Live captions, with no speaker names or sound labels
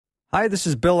Hi, this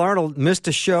is Bill Arnold. Missed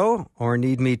a show or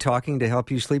need me talking to help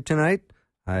you sleep tonight?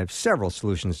 I have several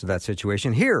solutions to that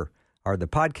situation. Here are the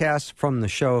podcasts from the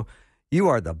show. You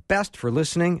are the best for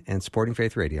listening and supporting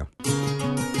Faith Radio.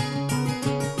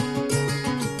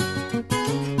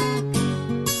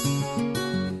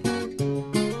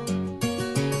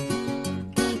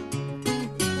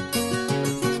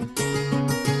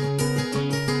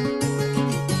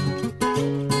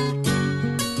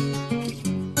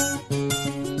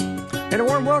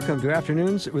 Welcome to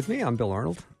Afternoons with me. I'm Bill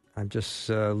Arnold. I'm just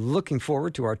looking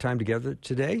forward to our time together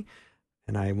today,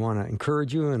 and I want to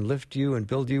encourage you and lift you and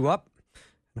build you up,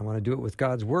 and I want to do it with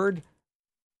God's Word.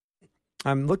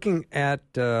 I'm looking at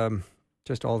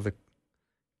just all the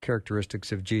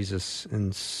characteristics of Jesus,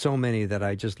 and so many that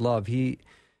I just love. He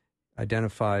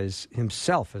identifies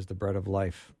himself as the bread of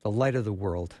life, the light of the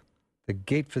world, the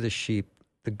gate for the sheep,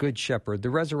 the good shepherd, the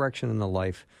resurrection and the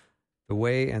life, the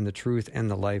way and the truth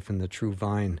and the life and the true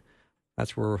vine.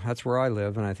 That's where I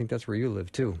live, and I think that's where you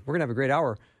live too. We're going to have a great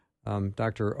hour.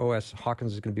 Dr. O.S.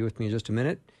 Hawkins is going to be with me in just a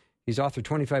minute. He's authored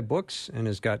 25 books and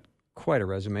has got quite a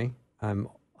resume. I'm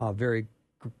very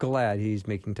glad he's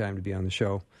making time to be on the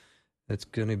show. It's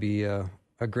going to be a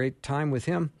great time with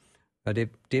him.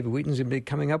 David Wheaton's going to be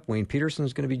coming up. Wayne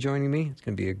Peterson's going to be joining me. It's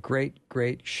going to be a great,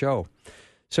 great show.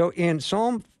 So in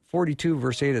Psalm 42,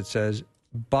 verse 8, it says,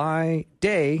 "By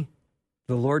day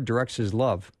the Lord directs his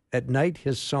love. At night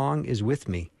his song is with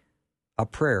me, a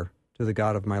prayer to the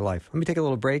God of my life." Let me take a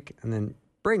little break and then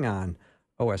bring on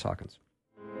O.S. Hawkins.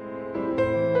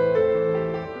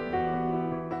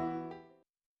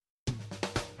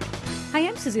 Hi,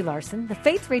 I'm Susie Larson. The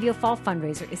Faith Radio Fall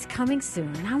Fundraiser is coming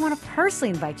soon, and I want to personally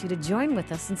invite you to join with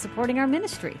us in supporting our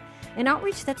ministry, an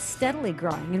outreach that's steadily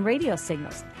growing in radio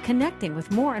signals, connecting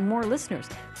with more and more listeners,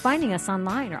 finding us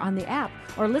online or on the app,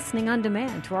 or listening on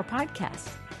demand to our podcast.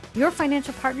 Your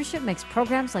financial partnership makes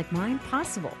programs like mine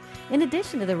possible, in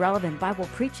addition to the relevant Bible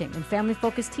preaching and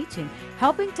family-focused teaching,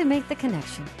 helping to make the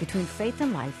connection between faith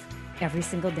and life every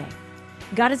single day.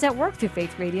 God is at work through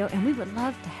Faith Radio, and we would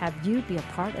love to have you be a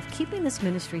part of keeping this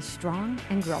ministry strong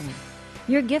and growing.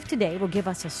 Your gift today will give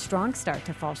us a strong start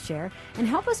to Fall Share and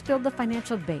help us build the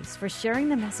financial base for sharing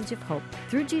the message of hope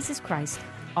through Jesus Christ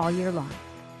all year long.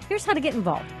 Here's how to get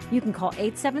involved. You can call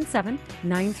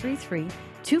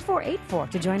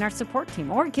 877-933-2484 to join our support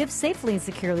team, or give safely and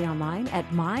securely online at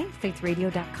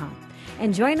myfaithradio.com.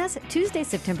 And join us Tuesday,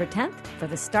 September 10th for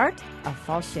the start of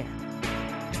Fall Share.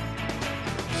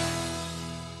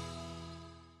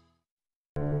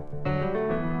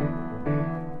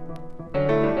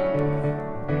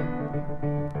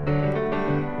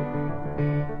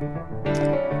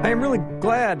 I'm really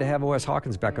glad to have O.S.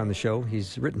 Hawkins back on the show.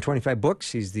 He's written 25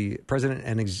 books. He's the president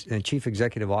and chief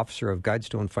executive officer of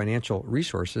Guidestone Financial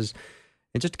Resources.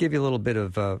 And just to give you a little bit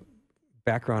of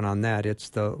background on that, it's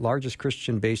the largest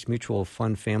Christian-based mutual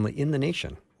fund family in the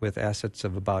nation with assets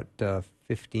of about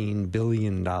 $15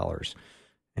 billion.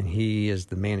 And he is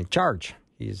the man in charge.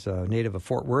 He's a native of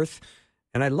Fort Worth.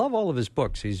 And I love all of his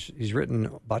books. He's written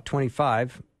about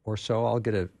 25 or so. I'll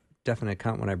get a definite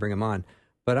count when I bring him on.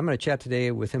 But I'm going to chat today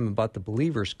with him about the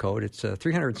Believer's Code. It's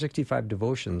 365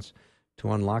 devotions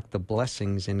to unlock the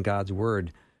blessings in God's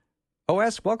Word.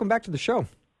 O.S., welcome back to the show.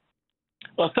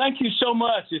 Well, thank you so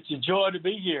much. It's a joy to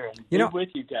be here and be with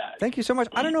you guys. Thank you so much.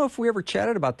 I don't know if we ever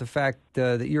chatted about the fact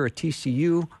that you're a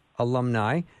TCU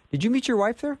alumni. Did you meet your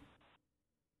wife there?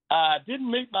 I didn't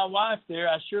meet my wife there.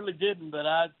 I surely didn't, but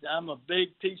I'm a big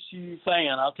TCU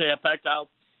fan. I'll tell you. In fact,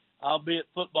 I'll be at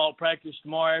football practice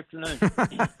tomorrow afternoon.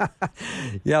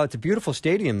 Yeah, it's a beautiful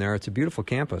stadium there. It's a beautiful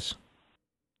campus.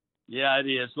 Yeah, it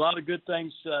is. A lot of good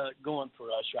things going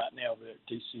for us right now over at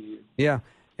TCU. Yeah,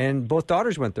 and both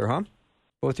daughters went there, huh?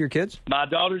 Both your kids? My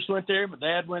daughters went there. My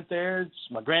dad went there.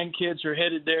 My grandkids are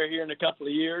headed there here in a couple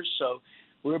of years. So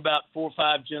we're about 4 or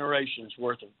 5 generations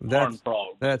worth of Horned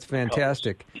Frog. That's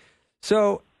fantastic.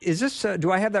 So is this,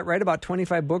 do I have that right, about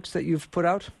 25 books that you've put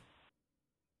out?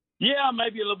 Yeah,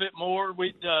 maybe a little bit more.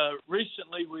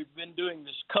 Recently we've been doing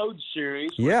this Code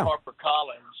series with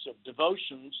HarperCollins of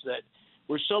devotions that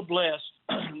we're so blessed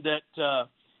that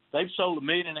they've sold 1.5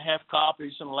 million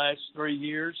copies in the last 3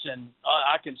 years. And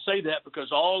I can say that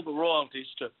because all the royalties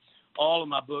to all of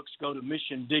my books go to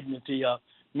Mission Dignity, a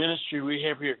ministry we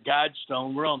have here at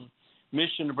Guidestone. We're on a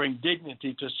mission to bring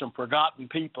dignity to some forgotten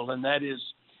people, and that is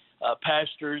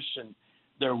pastors and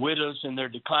their widows in their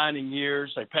declining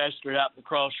years. They pastored out in the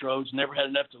crossroads, never had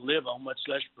enough to live on, much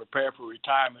less prepare for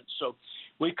retirement. So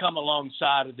we come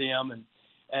alongside of them,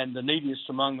 and the neediest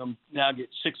among them now get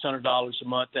 $600 a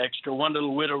month extra. One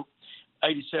little widow,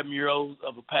 87-year-old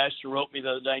of a pastor, wrote me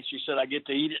the other day, and she said, "I get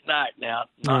to eat at night now,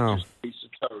 not just a piece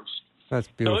of toast." That's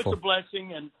beautiful. So it's a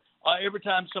blessing, and every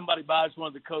time somebody buys one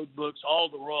of the code books, all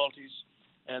the royalties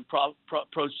and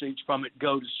proceeds from it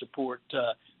go to support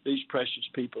these precious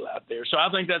people out there. So I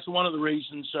think that's one of the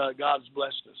reasons God's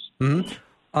blessed us.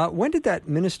 Mm-hmm. When did that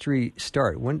ministry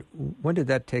start? When did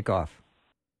that take off?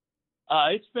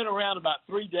 It's been around about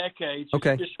 3 decades.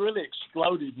 Okay. It's just really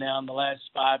exploded now in the last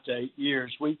 5 to 8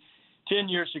 years. 10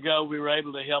 years ago, we were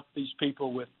able to help these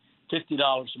people with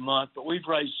 $50 a month, but we've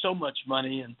raised so much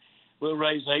money, and we'll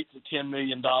raise $8 to $10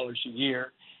 million a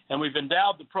year. And we've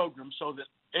endowed the program so that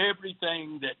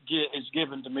everything that is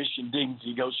given to Mission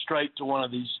Dignity goes straight to one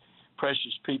of these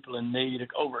precious people in need.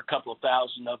 Over a couple of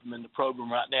thousand of them in the program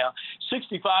right now.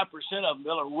 65% of them,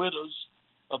 are widows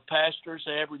of pastors,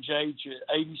 average age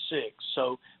 86.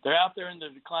 So they're out there in the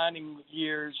declining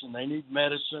years, and they need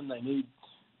medicine, they need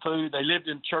food. They lived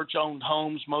in church-owned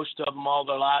homes, most of them all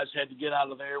their lives, had to get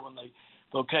out of there when they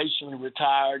vocationally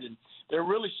retired, and they're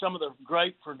really some of the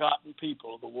great forgotten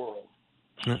people of the world.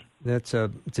 It's a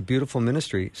beautiful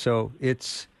ministry. So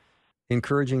it's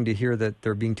encouraging to hear that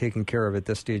they're being taken care of at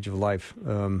this stage of life.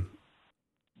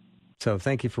 So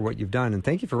thank you for what you've done, and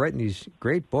thank you for writing these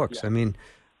great books. Yeah. I mean,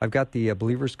 I've got the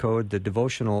Believer's Code, the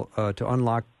devotional to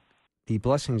unlock the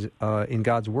blessings in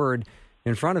God's Word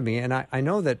in front of me. And I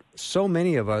know that so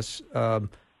many of us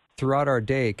throughout our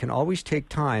day can always take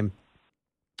time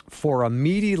for a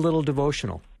meaty little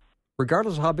devotional,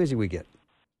 regardless of how busy we get.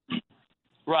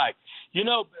 Right. You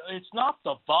know, it's not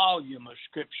the volume of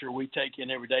Scripture we take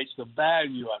in every day, it's the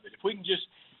value of it. If we can just,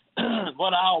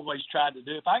 what I always try to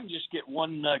do, if I can just get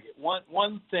one nugget,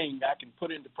 one thing I can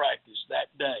put into practice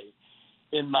that day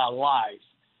in my life,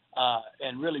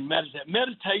 and really meditate.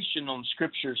 Meditation on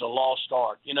Scripture is a lost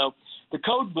art. You know, the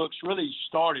code books really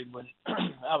started when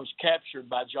I was captured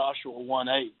by Joshua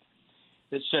 1:8.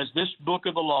 It says, "This book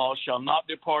of the law shall not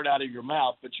depart out of your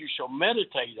mouth, but you shall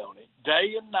meditate on it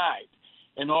day and night,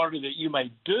 in order that you may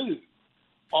do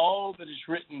all that is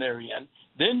written therein.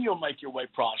 Then you'll make your way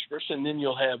prosperous, and then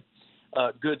you'll have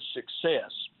good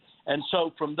success." And so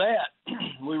from that,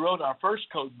 we wrote our first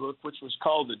code book, which is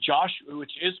called the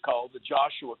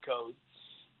Joshua Code.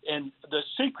 And the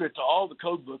secret to all the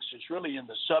code books is really in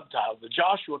the subtitle. The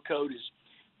Joshua Code is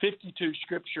 52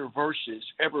 Scripture verses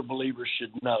every believer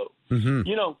should know. Mm-hmm.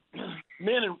 You know,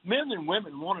 men and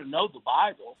women want to know the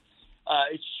Bible.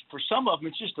 It's for some of them,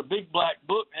 it's just a big black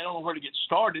book. They don't know where to get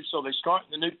started, so they start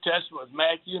in the New Testament with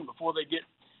Matthew, and before they get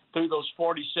through those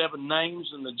 47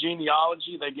 names and the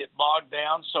genealogy, they get bogged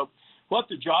down. So what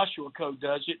the Joshua Code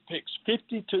does, it picks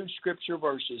 52 Scripture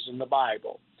verses in the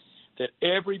Bible that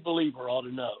every believer ought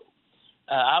to know.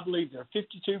 I believe there are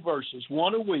 52 verses,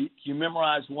 one a week. You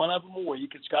memorize one of them a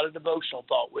week. It's got a devotional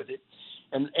thought with it.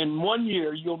 And in 1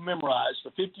 year, you'll memorize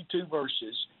the 52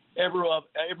 verses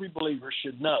every believer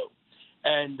should know.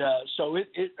 And so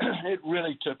it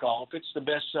really took off. It's the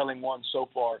best-selling one so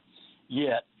far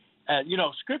yet. You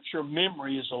know, Scripture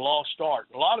memory is a lost art.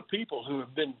 A lot of people who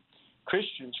have been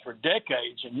Christians for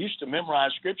decades and used to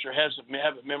memorize Scripture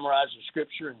haven't memorized the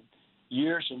Scripture in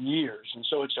years and years. And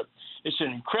so it's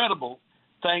an incredible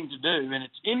thing to do, and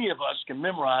any of us can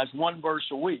memorize one verse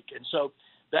a week. And so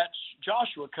that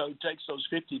Joshua Code takes those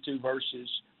 52 verses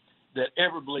that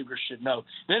every believer should know.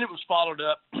 Then it was followed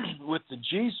up with the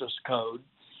Jesus Code,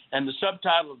 and the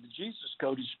subtitle of the Jesus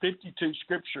Code is 52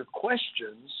 Scripture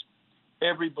questions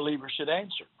every believer should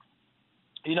answer.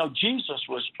 You know, Jesus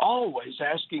was always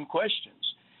asking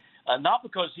questions, not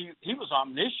because he was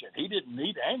omniscient. He didn't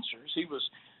need answers. He was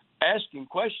asking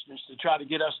questions to try to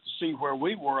get us to see where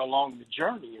we were along the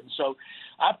journey. And so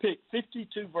I picked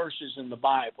 52 verses in the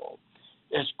Bible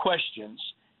as questions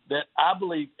that I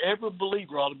believe every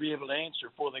believer ought to be able to answer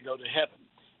before they go to heaven.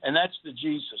 And that's the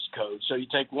Jesus Code. So you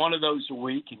take one of those a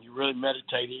week and you really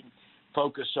meditate it and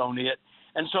focus on it.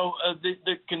 And so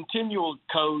the continual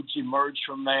codes emerge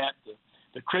from that.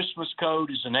 The Christmas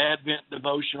Code is an Advent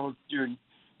devotional during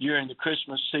the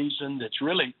Christmas season that's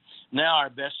really now our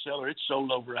bestseller. It's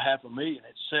sold over 500,000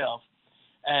 itself.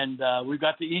 And we've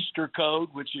got the Easter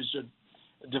Code, which is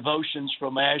devotions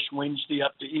from Ash Wednesday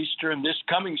up to Easter. And this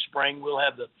coming spring, we'll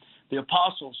have the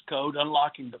Apostles' Code,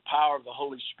 unlocking the power of the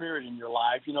Holy Spirit in your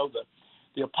life. You know,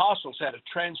 the apostles had a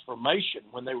transformation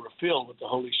when they were filled with the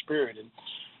Holy Spirit.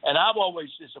 And I've always,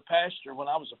 as a pastor, when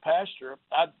I was a pastor,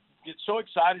 I'd get so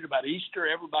excited about Easter,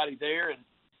 everybody there,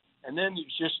 and then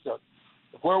it's just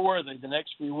where were they the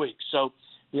next few weeks? So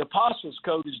the Apostles'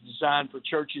 Code is designed for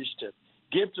churches to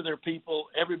give to their people.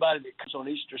 Everybody that comes on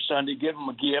Easter Sunday, give them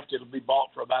a gift. It'll be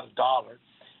bought for about $1.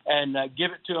 And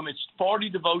give it to them. It's 40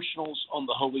 devotionals on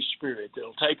the Holy Spirit.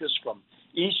 It'll take us from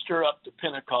Easter up to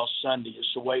Pentecost Sunday.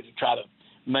 It's a way to try to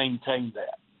maintain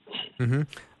that. Mm-hmm.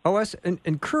 O.S.,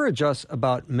 encourage us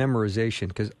about memorization,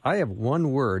 because I have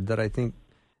one word that I think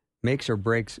makes or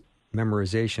breaks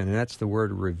memorization, and that's the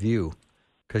word review.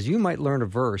 Because you might learn a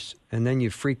verse, and then you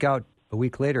freak out a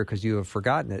week later because you have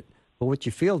forgotten it. But what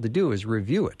you fail to do is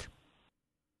review it.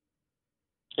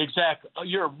 Exactly.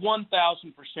 You're 1,000%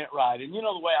 right. And you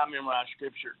know the way I memorize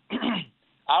Scripture?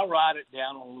 I'll write it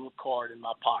down on a little card in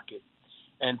my pocket.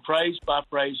 And phrase by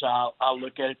phrase, I'll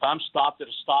look at it. If I'm stopped at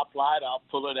a stoplight, I'll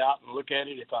pull it out and look at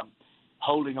it. If I'm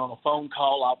holding on a phone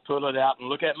call, I'll pull it out and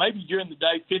look at it. Maybe during the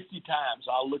day 50 times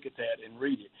I'll look at that and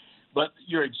read it. But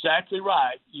you're exactly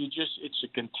right. It's a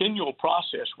continual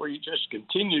process where you just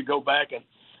continue to go back and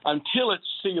until it's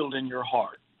sealed in your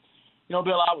heart. You know,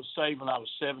 Bill, I was saved when I was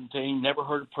 17, never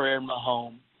heard a prayer in my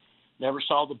home, never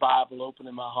saw the Bible open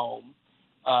in my home,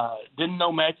 didn't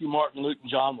know Matthew, Mark, and Luke,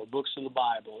 and John were books of the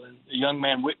Bible. And a young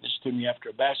man witnessed to me after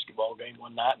a basketball game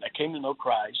one night, and I came to know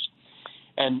Christ.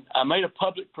 And I made a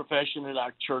public profession at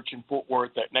our church in Fort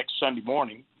Worth that next Sunday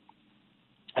morning.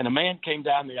 And a man came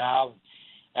down the aisle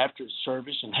after the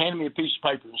service and handed me a piece of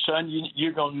paper and, son,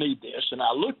 you're going to need this. And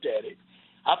I looked at it.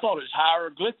 I thought it was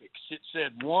hieroglyphics. It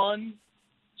said 1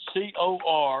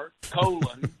 COR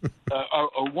colon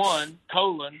or 1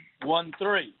 colon 1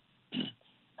 3.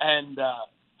 And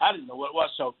I didn't know what it was.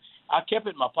 So I kept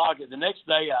it in my pocket. The next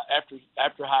day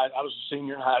after I was a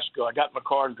senior in high school, I got in my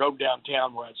car and drove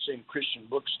downtown where I'd seen a Christian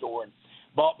bookstore and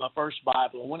bought my first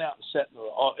Bible. I went out and sat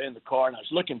in the car and I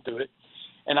was looking through it.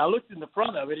 And I looked in the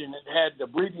front of it, and it had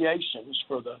abbreviations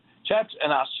for the chapters.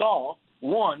 And I saw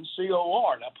 1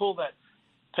 COR. And I pulled that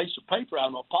piece of paper out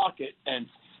of my pocket, and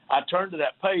I turned to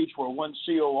that page where 1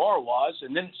 COR was,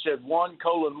 and then it said 1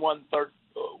 colon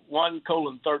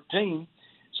 13.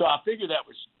 So I figured that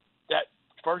was that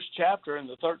first chapter in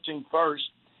the 13th verse,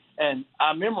 and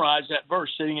I memorized that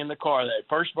verse sitting in the car. That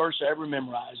first verse I ever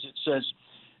memorized. It says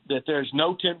that there's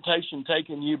no temptation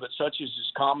taken you but such as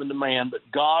is common to man, but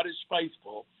God is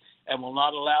faithful and will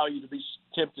not allow you to be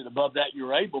tempted above that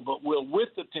you're able, but will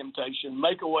with the temptation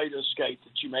make a way to escape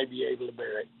that you may be able to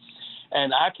bear it.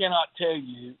 And I cannot tell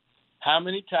you how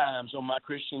many times on my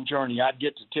Christian journey I'd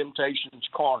get to temptation's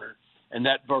corner and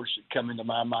that verse would come into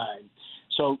my mind.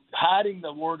 So hiding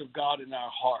the Word of God in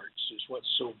our hearts is what's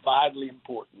so vitally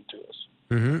important to us.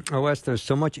 Mm-hmm. O.S., there's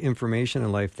so much information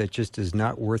in life that just is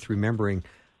not worth remembering.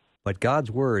 But God's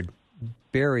Word,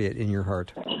 bury it in your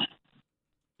heart.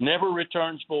 Never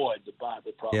returns void, the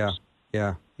Bible promises.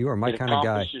 Yeah. You are my kind of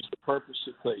guy. It accomplishes the purpose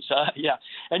it please. Yeah.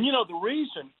 And, you know, the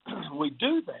reason we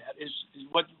do that is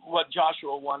what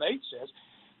Joshua 1:8 says,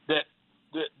 that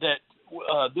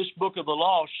this book of the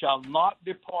law shall not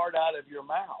depart out of your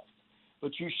mouth,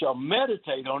 but you shall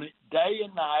meditate on it day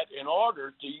and night in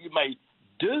order that you may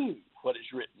do what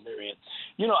is written therein.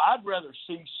 You know, I'd rather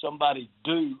see somebody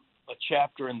do a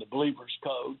chapter in the Believer's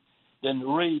Code than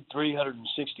to read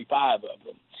 365 of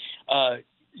them.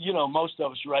 You know, most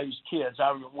of us raised kids.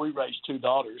 We raised 2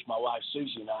 daughters, my wife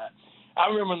Susie and I. I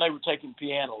remember when they were taking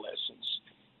piano lessons.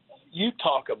 You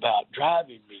talk about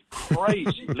driving me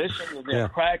crazy, listening to them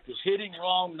practice, hitting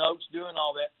wrong notes, doing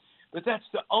all that. But that's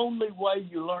the only way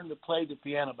you learn to play the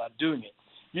piano, by doing it.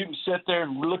 You can sit there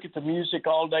and look at the music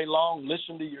all day long,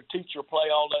 listen to your teacher play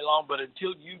all day long, but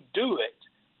until you do it,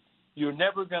 you're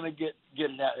never going to get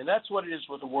it out. And that's what it is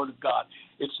with the Word of God.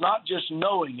 It's not just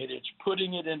knowing it, it's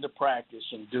putting it into practice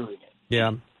and doing it.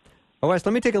 Yeah. O.S.,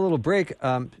 let me take a little break.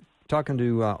 Talking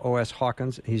to O.S.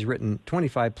 Hawkins. He's written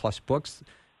 25-plus books.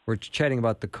 We're chatting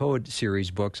about the Code series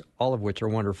books, all of which are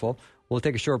wonderful. We'll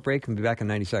take a short break and be back in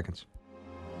 90 seconds.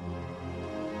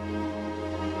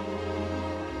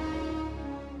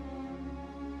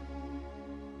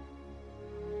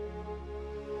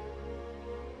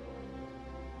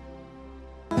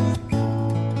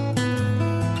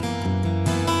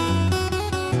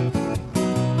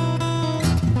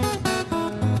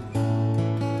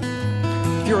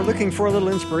 Looking for a little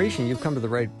inspiration, you've come to the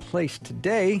right place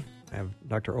today. I have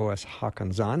Dr. O.S.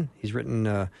 Hawkins on. He's written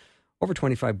over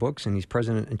 25 books, and he's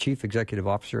president and chief executive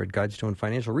officer at Guidestone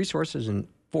Financial Resources in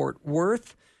Fort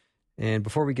Worth. And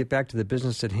before we get back to the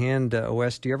business at hand,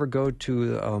 O.S., do you ever go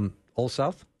to Old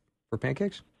South for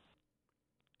pancakes?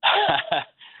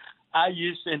 I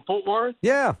used in Fort Worth?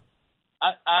 Yeah.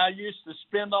 I used to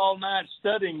spend all night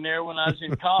studying there when I was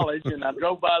in college, and I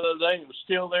drove by the other day and it was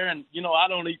still there. And, you know, I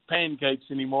don't eat pancakes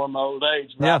anymore in my old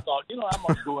age. But I thought, you know, I'm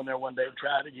going to go in there one day and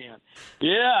try it again.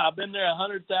 Yeah, I've been there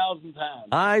 100,000 times.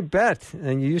 I bet.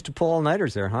 And you used to pull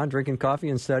all-nighters there, huh? Drinking coffee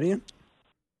and studying?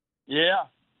 Yeah.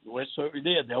 We certainly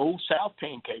did. The Old South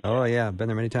pancake. Oh, yeah. I've been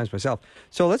there many times myself.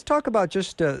 So let's talk about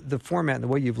just the format and the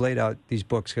way you've laid out these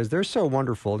books, because they're so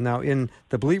wonderful. Now, in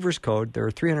the Believer's Code, there are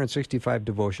 365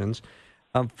 devotions.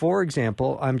 For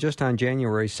example, I'm just on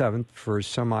January 7th for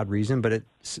some odd reason, but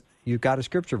you've got a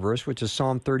scripture verse, which is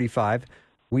Psalm 35.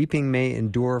 Weeping may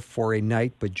endure for a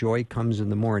night, but joy comes in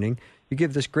the morning. You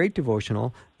give this great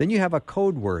devotional. Then you have a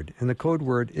code word, and the code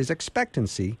word is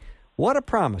expectancy. What a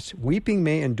promise. Weeping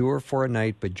may endure for a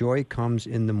night, but joy comes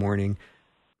in the morning.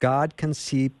 God can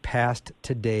see past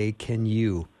today. Can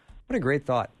you? What a great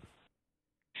thought.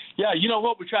 Yeah, you know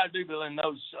what we try to do, Bill, in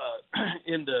those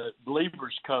in the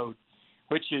Believer's Code,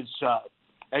 which is,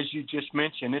 as you just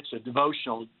mentioned, it's a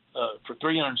devotional for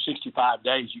 365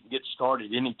 days. You can get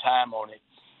started any time on it.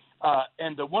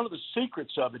 And one of the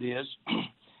secrets of it is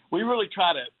we really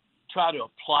try to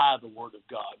apply the Word of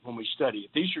God when we study it.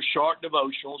 These are short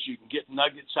devotionals. You can get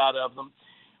nuggets out of them.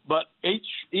 But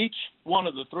each one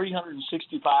of the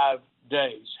 365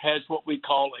 days has what we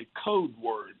call a code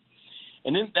word.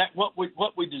 And then what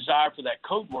we desire for that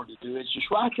code word to do is just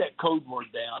write that code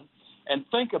word down and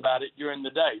think about it during the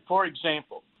day. For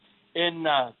example, in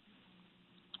a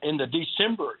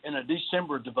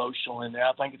December devotional in there,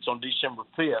 I think it's on December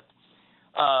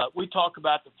 5th, we talk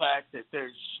about the fact that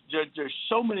there's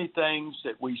so many things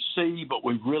that we see but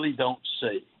we really don't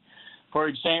see. For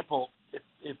example,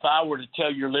 if I were to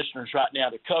tell your listeners right now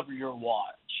to cover your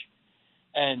watch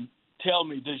and tell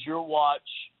me, does your watch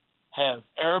have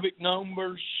Arabic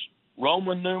numbers,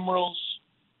 Roman numerals,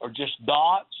 or just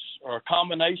dots, or a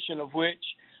combination of which,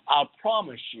 I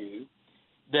promise you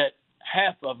that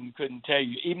half of them couldn't tell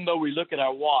you, even though we look at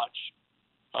our watch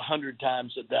 100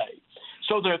 times a day.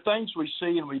 So there are things we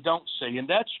see and we don't see, and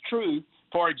that's true,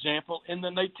 for example, in the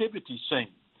nativity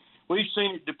scene. We've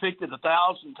seen it depicted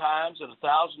 1,000 times in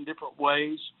 1,000 different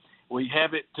ways. We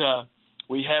have it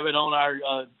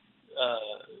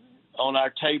on our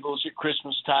tables at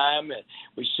Christmas time, and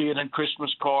we see it in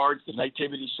Christmas cards, the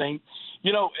nativity scene,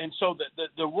 and so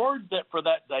the word for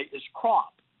that day is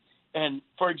crop. And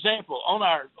for example, on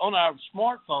our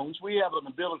smartphones, we have an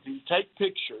ability to take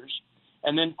pictures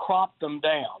and then crop them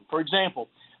down. For example,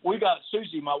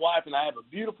 Susie, my wife, and I have a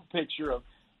beautiful picture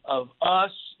of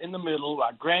us in the middle,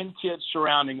 our grandkids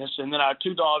surrounding us, and then our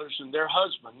two daughters and their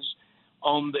husbands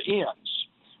on the ends.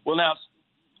 Well, now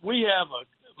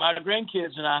my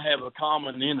grandkids and I have a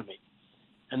common enemy,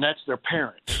 and that's their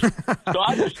parents. So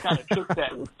I just kind of took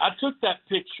that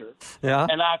picture,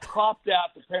 and I cropped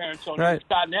out the parents on each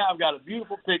side. Now I've got a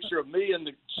beautiful picture of me and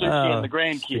the Susie and the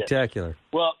grandkids. Spectacular.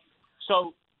 Well,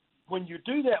 so when you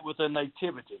do that with a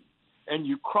nativity, and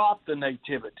you crop the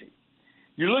nativity,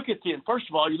 first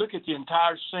of all, you look at the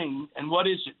entire scene, and what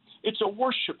is it? It's a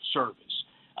worship service.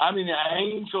 I mean, the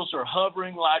angels are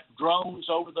hovering like drones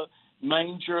over the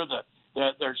manger.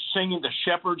 They're singing. The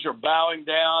shepherds are bowing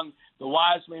down. The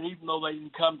wise men, even though they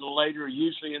didn't come till later, are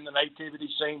usually in the nativity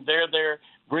scene. They're there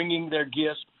bringing their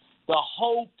gifts. The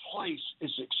whole place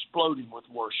is exploding with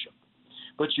worship.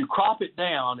 But you crop it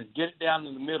down and get it down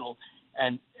in the middle,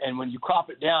 and when you crop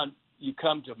it down, you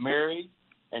come to Mary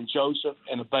and Joseph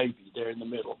and a baby there in the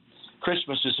middle.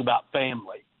 Christmas is about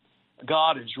family.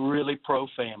 God is really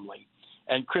pro-family,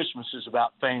 and Christmas is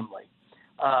about family.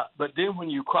 But then when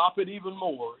you crop it even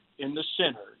more, in the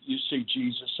center, you see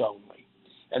Jesus only.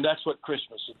 And that's what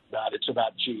Christmas is about. It's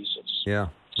about Jesus. Yeah.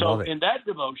 So in that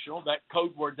devotional, that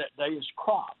code word that day is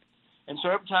crop. And so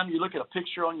every time you look at a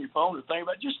picture on your phone or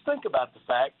think about the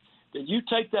fact that you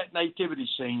take that nativity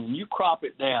scene and you crop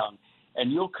it down, and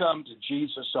you'll come to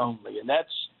Jesus only. And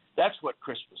that's what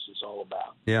Christmas is all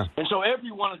about. Yeah. And so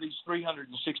every one of these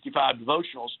 365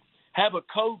 devotionals have a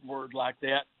code word like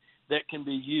that can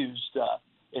be used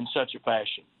in such a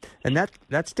fashion. And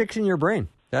that sticks in your brain.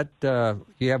 That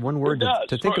you have one word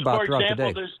to think about throughout the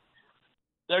day.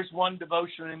 There's one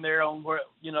devotion in there on where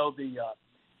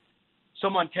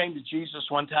someone came to Jesus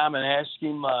one time and asked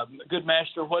him, "Good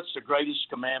master, what's the greatest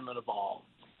commandment of all?"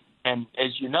 And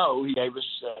as you know, he gave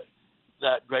us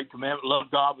that great commandment: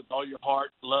 love God with all your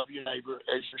heart, love your neighbor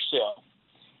as yourself.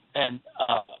 And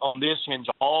on this hinge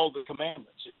all the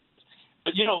commandments.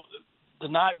 But the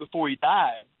night before he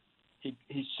died,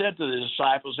 he said to the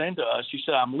disciples and to us, he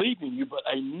said, "I'm leaving you, but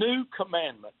a new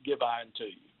commandment give I unto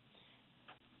you,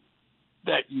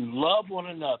 that you love one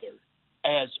another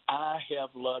as I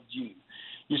have loved you."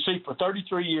 You see, for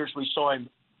 33 years we saw him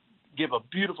give a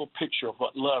beautiful picture of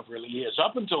what love really is.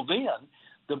 Up until then,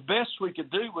 the best we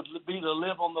could do would be to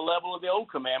live on the level of the old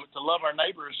commandment, to love our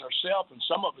neighbor as ourselves, and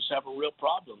some of us have a real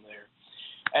problem there.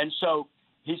 And so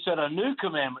he said, "A new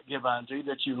commandment give I unto you,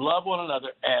 that you love one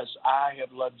another as I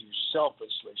have loved you,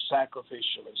 selflessly,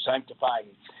 sacrificially, sanctifying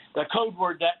you." The code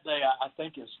word that day, I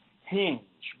think, is hinge,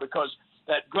 because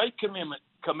that great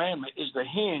commandment is the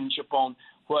hinge upon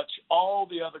which all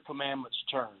the other commandments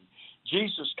turn.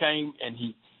 Jesus came and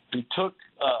he He took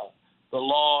the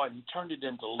law and he turned it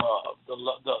into love,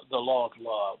 the law of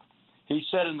love. He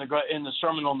said in the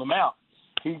Sermon on the Mount,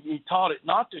 he taught it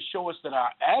not to show us that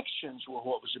our actions were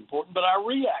what was important, but our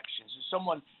reactions. If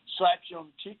someone slaps you on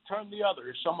the cheek, turn the other.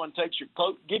 If someone takes your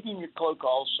cloak, give him your cloak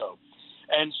also.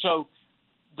 And so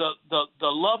the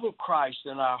love of Christ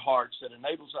in our hearts that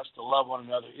enables us to love one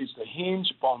another is the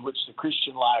hinge upon which the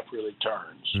Christian life really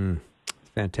turns.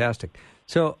 Fantastic.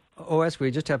 So, O.S., we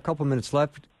just have a couple minutes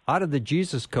left. Out of the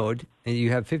Jesus Code, and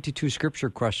you have 52 scripture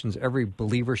questions every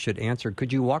believer should answer.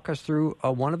 Could you walk us through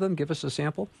one of them? Give us a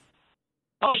sample.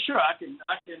 Oh, sure. I can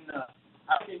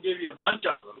give you a bunch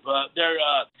of them.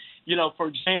 For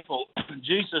example,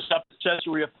 Jesus up at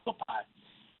Caesarea Philippi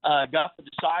got the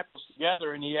disciples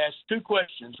together, and he asked two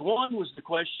questions. One was the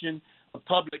question of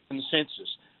public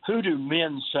consensus. Who do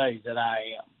men say that I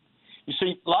am? You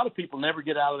see, a lot of people never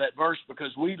get out of that verse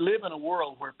because we live in a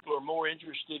world where people are more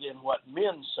interested in what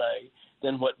men say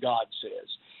than what God says.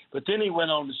 But then he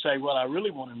went on to say, what I really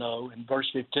want to know in verse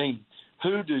 15,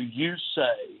 who do you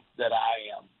say that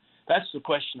I am? That's the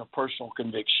question of personal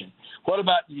conviction. What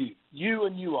about you? You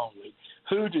and you only.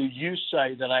 Who do you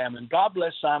say that I am? And God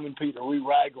bless Simon Peter. We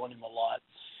rag on him a lot.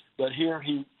 But here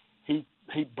he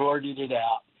blurted it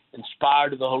out,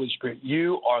 inspired of the Holy Spirit.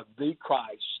 You are the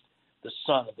Christ, the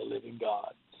Son of the living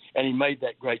God. And he made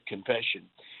that great confession.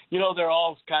 There are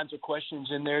all kinds of questions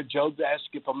in there. Job asked,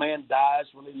 if a man dies,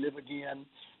 will he live again?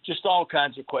 Just all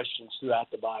kinds of questions throughout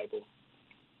the Bible.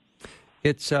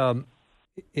 It's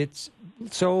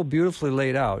so beautifully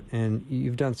laid out, and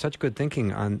you've done such good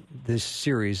thinking on this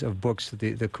series of books,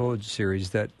 the Code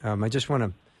series, that I just want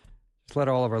to let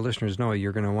all of our listeners know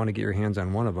you're going to want to get your hands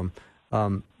on one of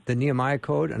them. The Nehemiah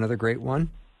Code, another great one.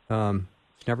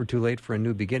 It's never too late for a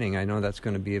new beginning. I know that's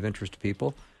going to be of interest to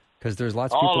people because there's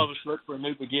lots of people. All of us look for a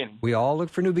new beginning. We all look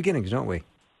for new beginnings, don't we?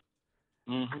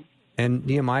 Mm-hmm. And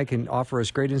Nehemiah can offer us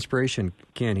great inspiration,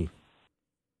 can he?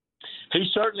 He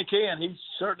certainly can. He's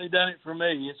certainly done it for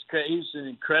me. He's an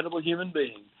incredible human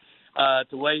being.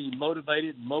 The way he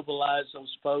motivated and mobilized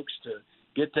those folks to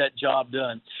get that job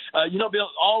done. Bill,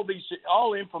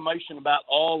 all information about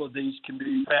all of these can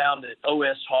be found at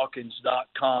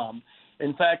oshawkins.com.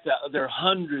 In fact, there are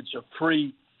hundreds of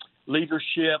free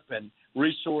leadership and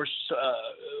resource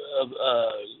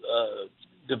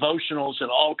devotionals and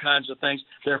all kinds of things.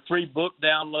 There are free book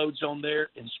downloads on there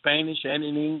in Spanish and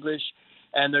in English.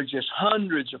 And there are just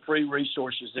hundreds of free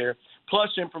resources there,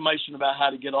 plus information about how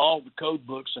to get all the code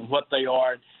books and what they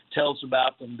are, and tells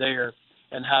about them there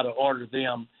and how to order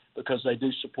them because they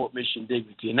do support Mission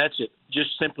Dignity. And that's it, just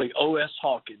simply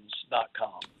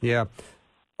oshawkins.com. Yeah.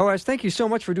 O.S., thank you so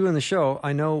much for doing the show.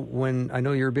 I know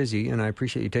you're busy, and I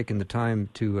appreciate you taking the time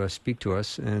to speak to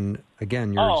us. And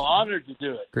again, you're honored to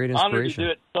do it. Great inspiration. Honored to do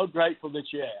it. So grateful that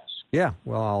you asked. Yeah.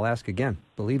 Well, I'll ask again.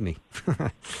 Believe me.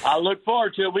 I look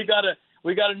forward to it. We got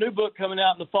a new book coming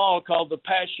out in the fall called The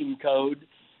Passion Code,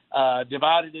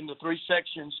 divided into three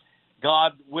sections: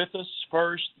 God with us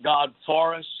first, God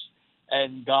for us,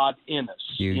 and God in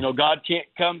us. God can't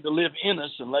come to live in us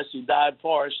unless he died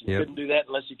for us. He couldn't do that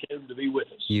unless he came to be with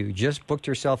us. You just booked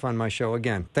yourself on my show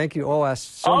again. Thank you, O.S.,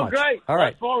 so much. Oh, great. All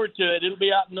right. Look forward to it. It'll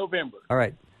be out in November. All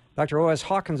right. Dr. O.S.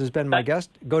 Hawkins has been my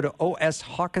guest. Go to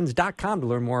oshawkins.com to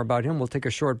learn more about him. We'll take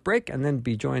a short break and then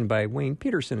be joined by Wayne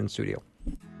Peterson in studio.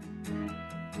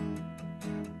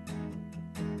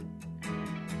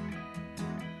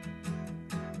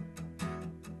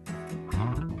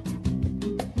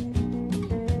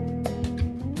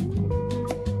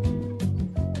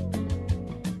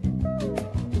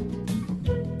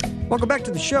 Welcome back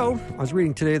to the show. I was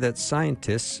reading today that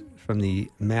scientists from the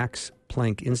Max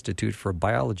Planck Institute for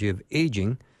Biology of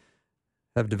Aging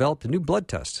have developed a new blood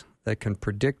test that can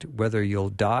predict whether you'll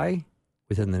die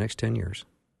within the next 10 years.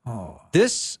 Oh.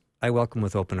 This I welcome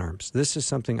with open arms. This is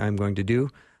something I'm going to do.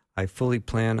 I fully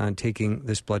plan on taking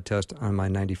this blood test on my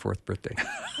 94th birthday.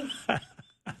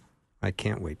 I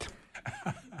can't wait.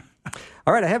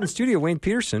 All right, I have in studio Wayne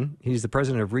Peterson. He's the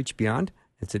president of Reach Beyond.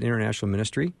 It's an international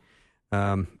ministry.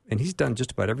 And he's done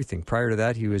just about everything. Prior to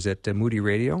that, he was at Moody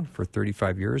Radio for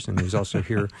 35 years, and he was also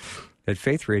here at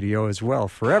Faith Radio as well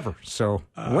forever. So,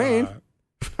 Wayne,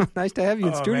 nice to have you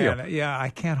in studio. Man. Yeah, I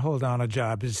can't hold down a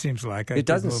job. It seems like it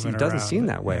doesn't seem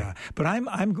that way. Yeah. But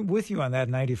I'm with you on that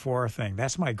 94 thing.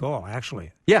 That's my goal,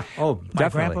 actually. Yeah. Oh, definitely. My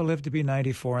grandpa lived to be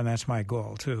 94, and that's my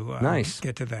goal to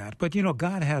get to that. But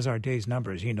God has our days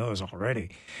numbers. He knows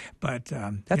already. But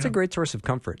that's a great source of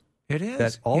comfort. It is.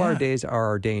 That all our days are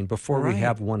ordained before we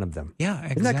have one of them. Yeah,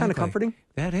 exactly. Isn't that kind of comforting?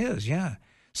 That is, yeah.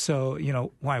 So,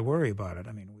 why worry about it?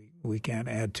 I mean, we can't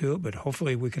add to, but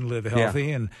hopefully we can live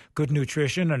healthy and good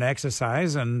nutrition and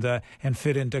exercise and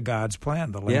fit into God's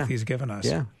plan, the life He's given us.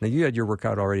 Yeah. Now, you had your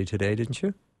workout already today, didn't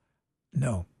you?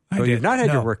 No. You've not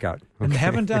had your workout. Okay. I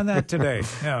haven't done that today.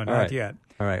 No, not yet.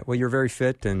 All right. Well, you're very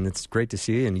fit, and it's great to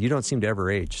see you, and you don't seem to ever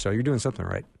age, so you're doing something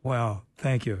right. Well,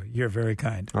 thank you. You're very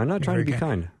kind. I'm not trying to be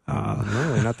kind. I'm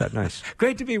really not that nice.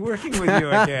 Great to be working with you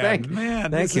again.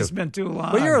 Man, this has been too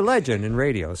long. Well, you're a legend in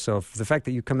radio, so the fact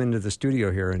that you come into the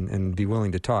studio here and be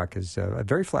willing to talk is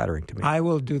very flattering to me. I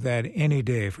will do that any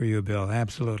day for you, Bill.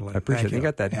 Absolutely. I appreciate it. You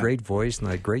got that great voice and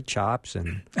like great chops,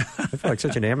 and I feel like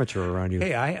such an amateur around you.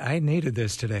 Hey, I needed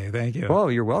this today. Thank you. Oh,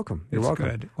 you're welcome. You're welcome.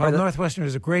 Good. Well, Northwestern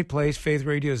is a great place. Faith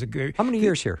Radio is a great... How many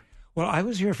years here? Well, I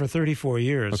was here for 34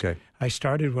 years. Okay. I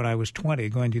started when I was 20,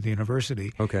 going to the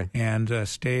university. Okay. And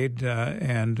stayed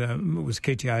and was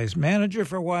KTI's manager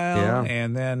for a while,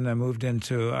 and then moved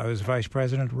into I was vice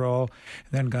president role.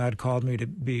 Then God called me to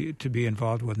be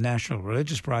involved with National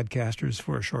Religious Broadcasters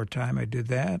for a short time. I did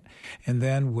that, and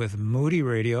then with Moody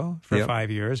Radio for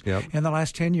 5 years. Yep. And the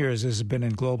last 10 years has been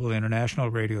in global international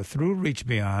radio through Reach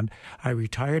Beyond. I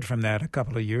retired from that a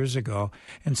couple of years ago,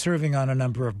 and serving on a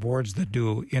number of boards that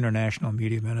do international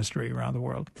media ministry around the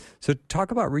world. So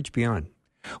talk about Reach Beyond.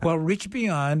 Well, Reach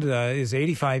Beyond is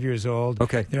 85 years old.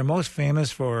 Okay. They're most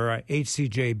famous for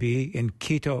HCJB in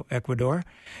Quito, Ecuador,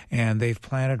 and they've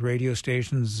planted radio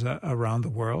stations around the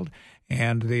world.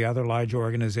 And the other large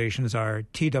organizations are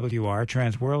TWR,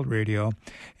 Trans World Radio,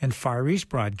 and Far East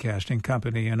Broadcasting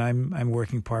Company. And I'm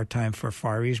working part-time for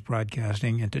Far East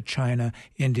Broadcasting into China,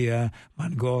 India,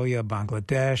 Mongolia,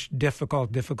 Bangladesh,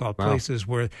 difficult places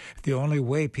where the only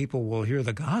way people will hear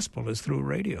the gospel is through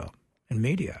radio and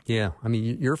media. Yeah. I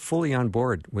mean, you're fully on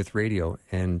board with radio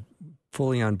and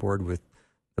fully on board with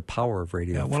the power of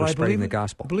radio for spreading the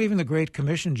gospel. I believe in the Great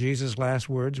Commission. Jesus' last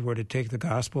words were to take the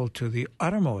gospel to the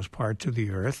uttermost parts of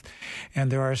the earth,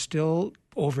 and there are still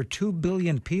over 2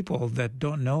 billion people that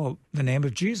don't know the name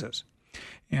of Jesus.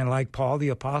 And like Paul the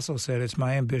Apostle said, it's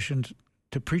my ambition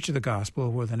to preach the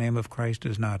gospel where the name of Christ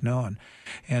is not known.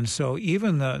 And so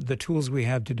even the tools we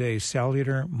have today,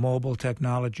 cellular, mobile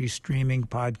technology, streaming,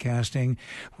 podcasting,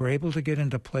 we're able to get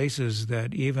into places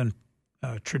that even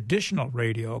traditional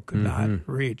radio could not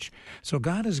reach. So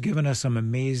God has given us some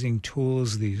amazing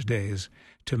tools these days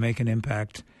to make an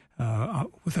impact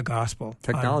with the gospel.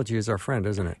 Technology is our friend,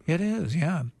 isn't it? It is,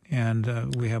 yeah.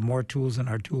 And we have more tools in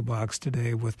our toolbox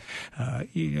today. With,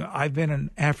 I've been in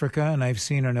Africa, and I've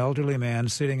seen an elderly man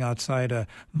sitting outside a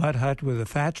mud hut with a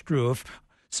thatched roof,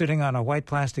 sitting on a white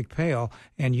plastic pail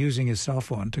and using his cell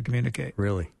phone to communicate.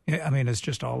 Really? I mean, it's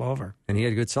just all over. And he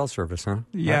had good cell service, huh?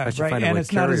 Yeah, right. And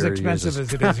it's not as expensive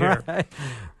as it is here. Right.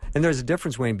 And there's a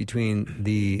difference, Wayne, between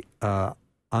the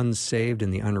unsaved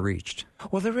and the unreached.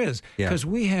 Well, there is, because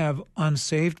we have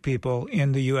unsaved people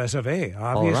in the U.S. of A.,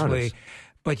 obviously.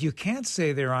 But you can't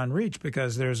say they're unreached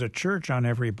because there's a church on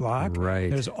every block.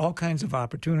 Right. There's all kinds of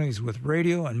opportunities with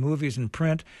radio and movies and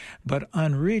print. But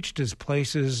unreached is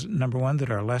places, number one,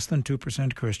 that are less than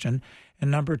 2% Christian.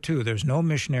 And number two, there's no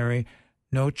missionary,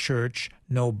 no church,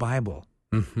 no Bible.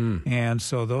 Mm-hmm. And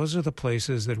so those are the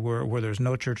places that where there's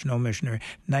no church, no missionary.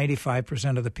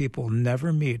 95% of the people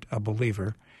never meet a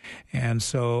believer. And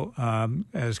so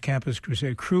as Campus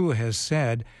Crusade Crew has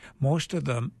said, most of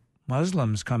the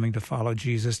Muslims coming to follow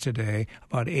Jesus today,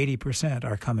 about 80%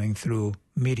 are coming through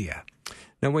media.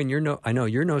 Now, Wayne, I know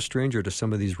you're no stranger to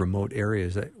some of these remote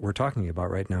areas that we're talking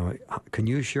about right now. Can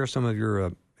you share some of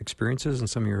your experiences and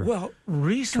some of your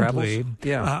recently,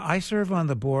 travels? I serve on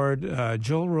the board.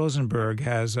 Joel Rosenberg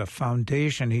has a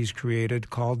foundation he's created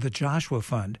called the Joshua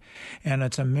Fund, and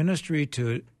it's a ministry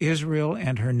to Israel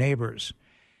and her neighbors.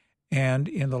 And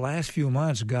in the last few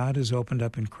months, God has opened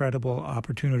up incredible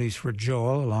opportunities for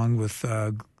Joel, along with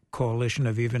a coalition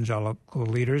of evangelical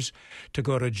leaders, to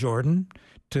go to Jordan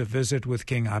to visit with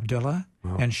King Abdullah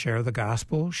and share the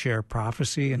gospel, share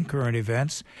prophecy and current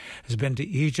events. Has been to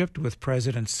Egypt with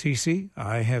President Sisi.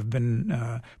 I have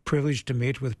been privileged to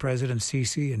meet with President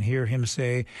Sisi and hear him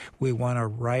say, we want to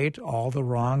right all the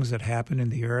wrongs that happened in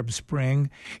the Arab Spring.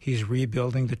 He's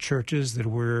rebuilding the churches that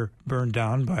were burned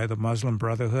down by the Muslim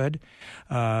Brotherhood.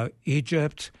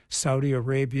 Egypt, Saudi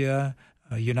Arabia,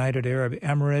 United Arab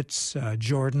Emirates,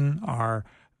 Jordan are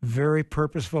very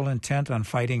purposeful intent on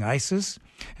fighting ISIS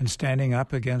and standing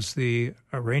up against the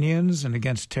Iranians and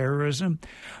against terrorism.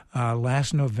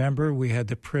 Last November, we had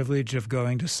the privilege of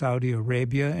going to Saudi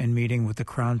Arabia and meeting with the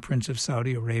Crown Prince of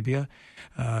Saudi Arabia.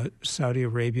 Saudi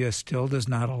Arabia still does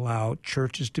not allow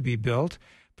churches to be built,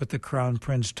 but the Crown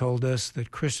Prince told us that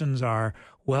Christians are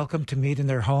welcome to meet in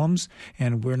their homes,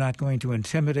 and we're not going to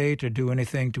intimidate or do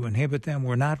anything to inhibit them.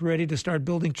 We're not ready to start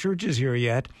building churches here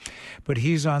yet, but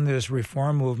he's on this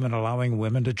reform movement, allowing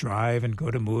women to drive and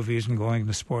go to movies and going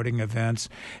to sporting events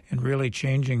and really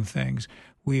changing things.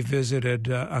 We visited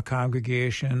a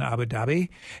congregation in Abu Dhabi,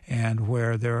 and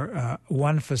where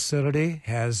one facility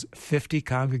has 50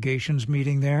 congregations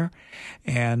meeting there,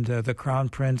 and the Crown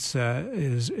Prince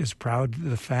is proud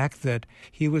of the fact that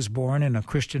he was born in a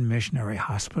Christian missionary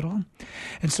hospital.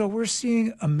 And so we're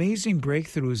seeing amazing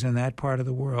breakthroughs in that part of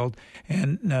the world,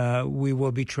 and we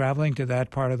will be traveling to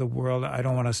that part of the world. I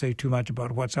don't want to say too much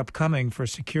about what's upcoming for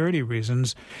security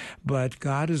reasons, but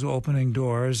God is opening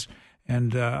doors.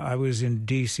 And I was in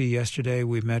D.C. yesterday.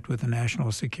 We met with the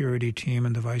national security team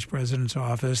in the vice president's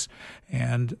office,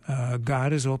 and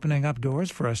God is opening up doors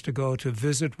for us to go to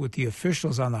visit with the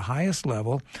officials on the highest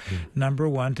level. Number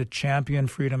one, to champion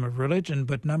freedom of religion,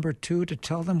 but number two, to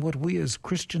tell them what we as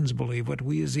Christians believe, what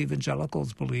we as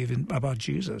evangelicals believe about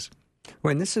Jesus.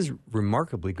 Well, and this is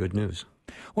remarkably good news.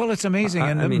 Well, it's amazing,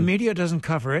 and the media doesn't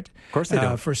cover it. Of course they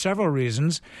don't. For several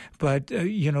reasons. But,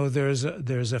 there's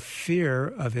a fear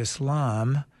of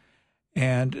Islam,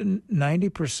 and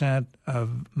 90%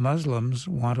 of Muslims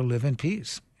want to live in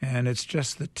peace. And it's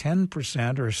just the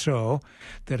 10% or so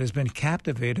that has been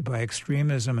captivated by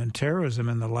extremism and terrorism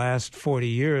in the last 40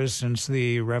 years since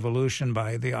the revolution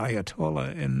by the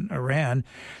Ayatollah in Iran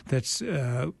that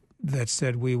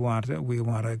said we want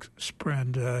to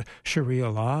spread Sharia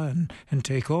law and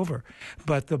take over.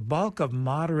 But the bulk of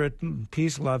moderate,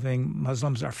 peace-loving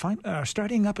Muslims are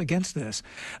starting up against this.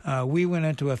 We went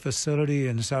into a facility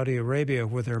in Saudi Arabia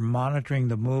where they're monitoring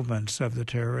the movements of the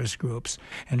terrorist groups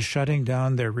and shutting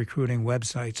down their recruiting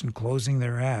websites and closing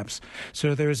their apps.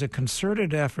 So there's a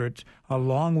concerted effort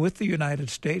along with the United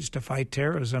States to fight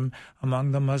terrorism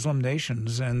among the Muslim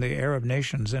nations and the Arab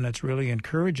nations, and it's really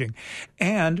encouraging.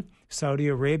 And Saudi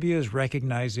Arabia has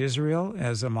recognized Israel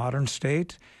as a modern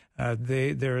state.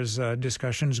 There's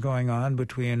discussions going on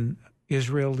between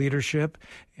Israel leadership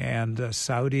and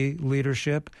Saudi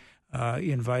leadership,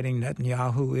 inviting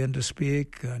Netanyahu in to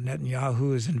speak.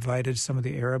 Netanyahu has invited some of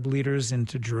the Arab leaders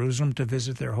into Jerusalem to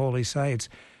visit their holy sites.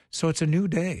 So it's a new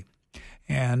day.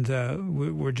 And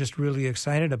we're just really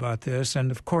excited about this. And,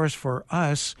 of course, for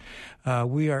us,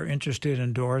 we are interested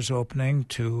in doors opening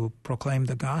to proclaim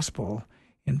the gospel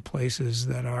in places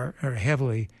that are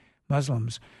heavily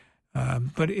Muslims.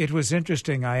 But it was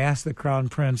interesting. I asked the Crown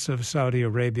Prince of Saudi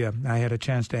Arabia, I had a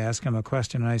chance to ask him a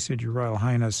question, and I said, Your Royal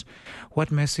Highness,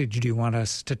 what message do you want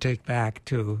us to take back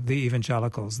to the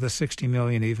evangelicals, the 60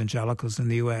 million evangelicals in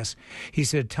the U.S.? He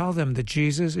said, tell them that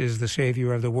Jesus is the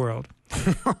Savior of the world.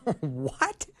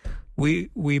 What? We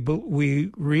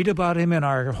read about him in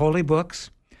our holy books,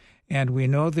 and we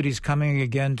know that he's coming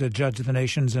again to judge the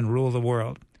nations and rule the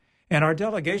world. And our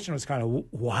delegation was kind of,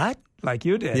 what? Like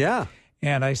you did. Yeah.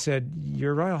 And I said,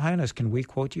 Your Royal Highness, can we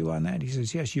quote you on that? He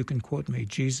says, yes, you can quote me.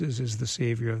 Jesus is the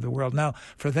Savior of the world. Now,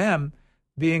 for them,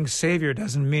 being Savior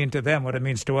doesn't mean to them what it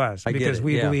means to us. Because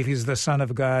we believe he's the Son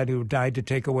of God who died to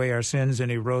take away our sins,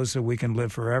 and he rose so we can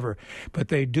live forever. But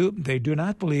they do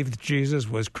not believe that Jesus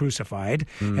was crucified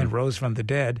and rose from the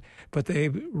dead, but they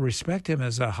respect him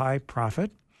as a high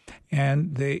prophet.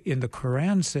 And in the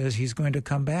Quran says he's going to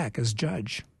come back as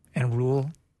judge and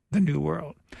rule the new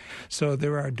world. So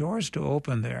there are doors to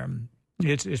open there.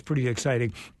 It's pretty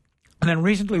exciting. And then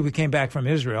recently we came back from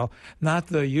Israel, not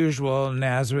the usual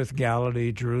Nazareth,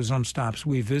 Galilee, Jerusalem stops.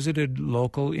 We visited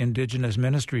local indigenous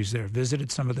ministries there, visited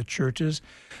some of the churches,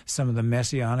 some of the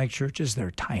Messianic churches.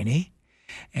 They're tiny,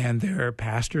 and they're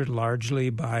pastored largely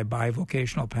by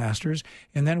bivocational pastors.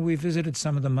 And then we visited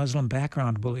some of the Muslim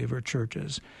background believer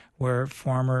churches where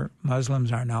former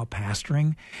Muslims are now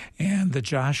pastoring. And the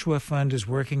Joshua Fund is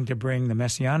working to bring the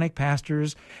Messianic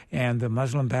pastors and the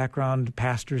Muslim background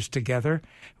pastors together,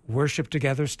 worship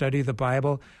together, study the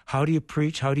Bible. How do you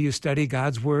preach? How do you study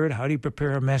God's Word? How do you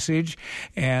prepare a message?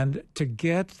 And to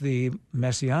get the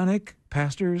Messianic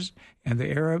pastors and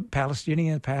the Arab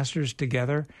Palestinian pastors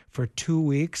together for 2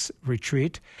 weeks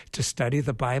retreat to study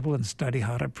the Bible and study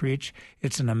how to preach,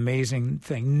 it's an amazing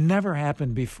thing. Never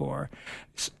happened before.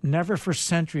 Never for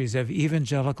centuries have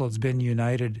evangelicals been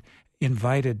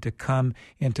invited to come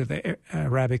into the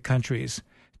Arabic countries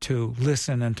to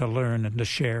listen and to learn and to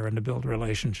share and to build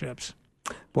relationships.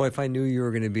 Boy, if I knew you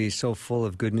were going to be so full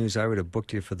of good news, I would have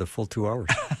booked you for the full 2 hours.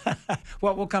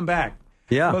 Well, we'll come back.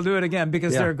 Yeah. We'll do it again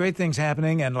because there are great things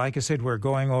happening. And like I said, we're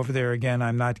going over there again.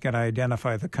 I'm not going to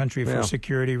identify the country for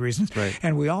security reasons. Right.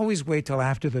 And we always wait till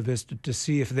after the visit to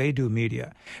see if they do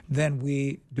media. Then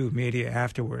we do media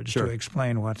afterwards to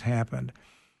explain what's happened.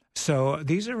 So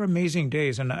these are amazing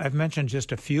days, and I've mentioned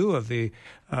just a few of the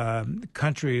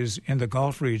countries in the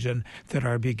Gulf region that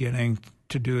are beginning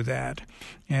to do that,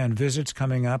 and visits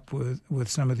coming up with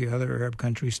some of the other Arab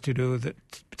countries to do that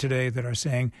today that are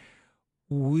saying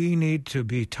we need to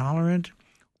be tolerant.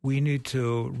 We need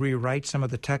to rewrite some of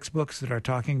the textbooks that are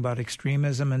talking about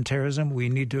extremism and terrorism. We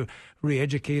need to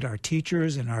re-educate our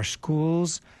teachers in our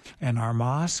schools and our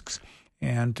mosques,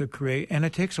 and to create, and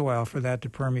it takes a while for that to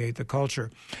permeate the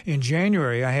culture. In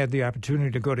January, I had the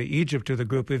opportunity to go to Egypt with a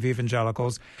group of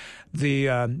evangelicals.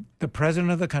 The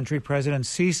president of the country, President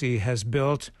Sisi, has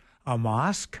built a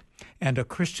mosque and a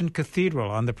Christian cathedral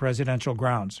on the presidential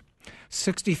grounds.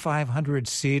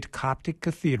 6,500-seat Coptic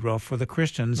cathedral for the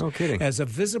Christians. No kidding. As a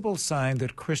visible sign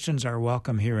that Christians are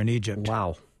welcome here in Egypt.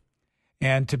 Wow.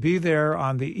 And to be there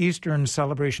on the Eastern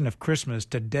celebration of Christmas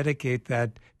to dedicate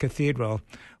that cathedral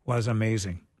was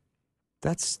amazing.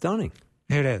 That's stunning.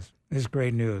 It is. It's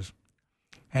great news.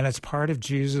 And it's part of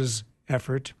Jesus'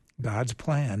 effort, God's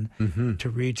plan, to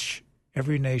reach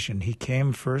every nation. He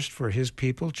came first for his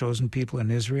people, chosen people in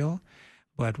Israel,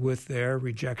 but with their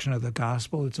rejection of the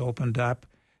gospel, it's opened up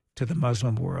to the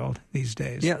Muslim world these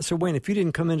days. Yeah, so Wayne, if you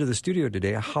didn't come into the studio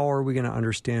today, how are we going to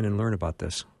understand and learn about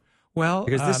this? Well,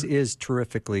 because this is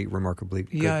terrifically, remarkably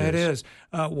good yeah, news. It is.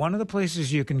 One of the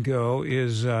places you can go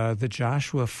is the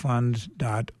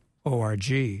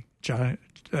JoshuaFund.org.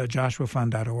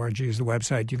 JoshuaFund.org is the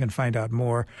website. You can find out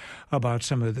more about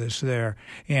some of this there.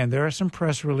 And there are some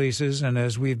press releases, and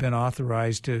as we've been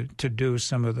authorized to do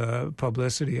some of the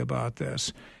publicity about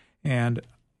this. And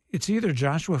it's either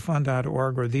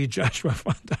JoshuaFund.org or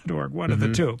thejoshuafund.org, one of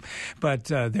the two. But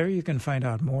there you can find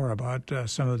out more about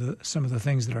some of the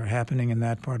things that are happening in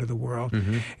that part of the world.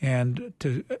 And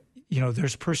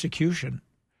there's persecution.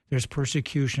 There's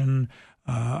persecution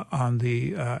on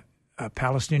the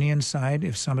Palestinian side.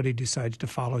 If somebody decides to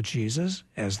follow Jesus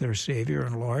as their Savior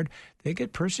and Lord, they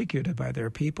get persecuted by their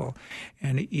people.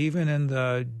 And even in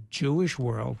the Jewish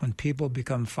world, when people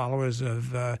become followers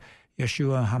of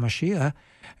Yeshua HaMashiach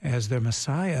as their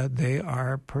Messiah, they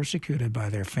are persecuted by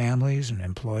their families and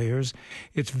employers.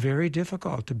 It's very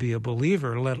difficult to be a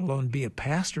believer, let alone be a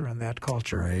pastor in that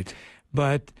culture. Right.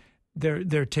 But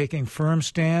they're taking firm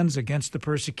stands against the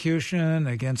persecution,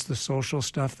 against the social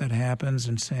stuff that happens,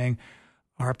 and saying,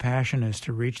 our passion is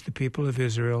to reach the people of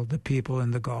Israel, the people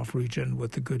in the Gulf region,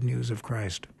 with the good news of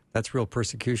Christ. That's real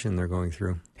persecution they're going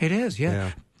through. It is,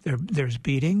 yeah. There's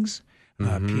beatings.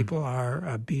 People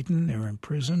are beaten. They're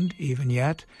imprisoned even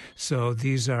yet. So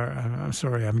these are, I'm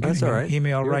sorry, I'm getting an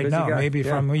email right now, maybe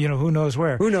from, who knows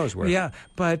where. Who knows where. Yeah,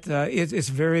 but it's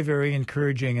very, very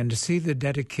encouraging. And to see the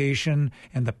dedication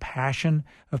and the passion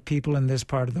of people in this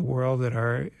part of the world that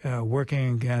are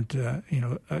working against,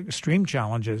 extreme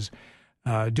challenges,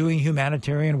 doing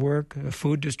humanitarian work,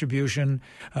 food distribution.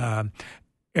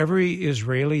 Every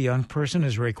Israeli young person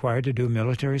is required to do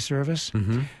military service.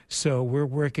 So we're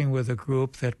working with a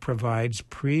group that provides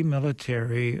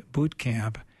pre-military boot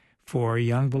camp for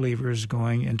young believers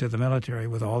going into the military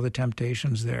with all the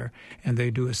temptations there. And they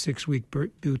do a 6-week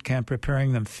boot camp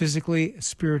preparing them physically,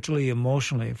 spiritually,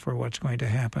 emotionally for what's going to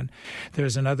happen.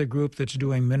 There's another group that's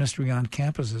doing ministry on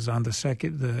campuses.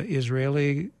 The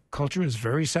Israeli culture is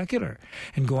very secular,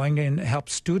 and going and help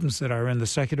students that are in the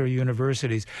secular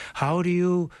universities. How do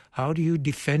you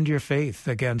defend your faith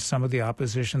against some of the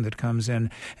opposition that comes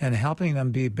in, and helping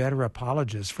them be better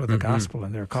apologists for the gospel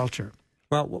in their culture?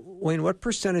 Well, Wayne, what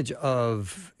percentage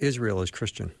of Israel is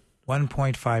Christian?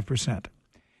 1.5%.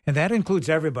 And that includes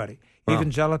everybody. Wow.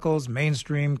 Evangelicals,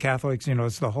 mainstream Catholics,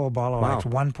 it's the whole ball of wax,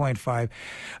 1.5.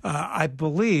 I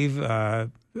believe that,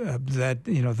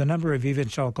 the number of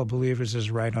evangelical believers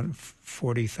is right on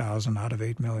 40,000 out of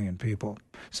 8 million people.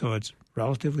 So it's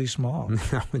relatively small.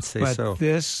 I would say so. But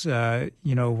this, where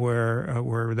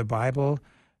the Bible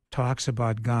talks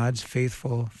about God's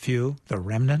faithful few, the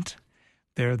remnant,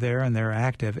 they're there and they're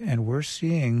active. And we're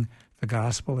seeing the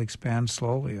gospel expand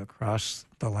slowly across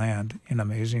the land in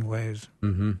amazing ways.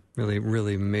 Really,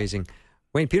 really amazing.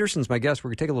 Wayne Peterson's my guest. We're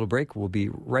going to take a little break. We'll be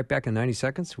right back in 90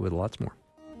 seconds with lots more.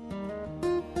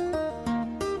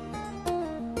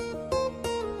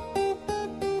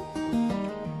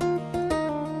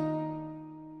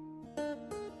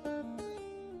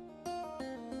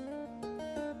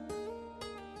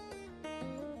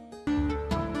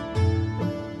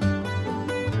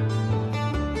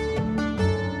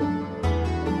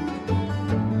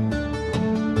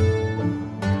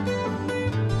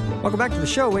 Welcome back to the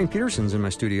show. Wayne Peterson's in my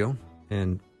studio,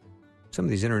 and some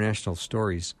of these international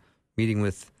stories, meeting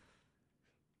with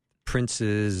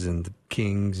princes and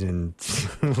kings and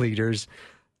leaders.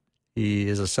 He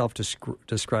is a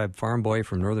self-described farm boy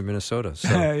from northern Minnesota. So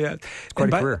yeah. It's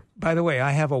quite a career. By the way,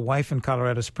 I have a wife in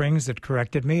Colorado Springs that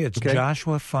corrected me. It's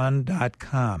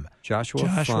joshuafund.com.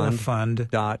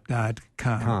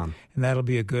 joshuafund.com. And that'll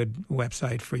be a good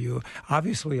website for you.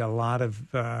 Obviously, a lot of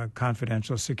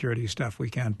confidential security stuff we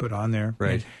can't put on there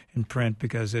in print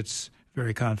because it's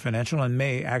very confidential and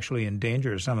may actually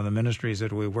endanger some of the ministries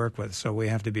that we work with. So we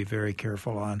have to be very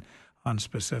careful on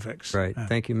specifics. Right.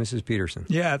 Thank you, Mrs. Peterson.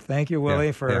 Yeah, thank you,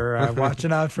 Willie, for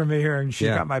watching out for me here, and she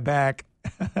got my back.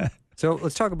 So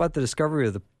let's talk about the discovery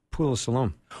of the Pool of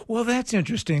Siloam. Well, that's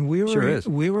interesting. We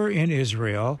were in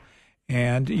Israel,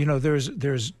 and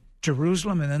there's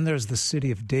Jerusalem, and then there's the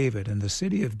city of David, and the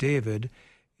city of David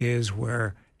is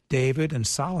where David and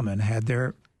Solomon had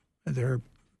their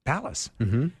palace.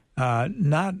 Mm-hmm.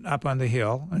 Not up on the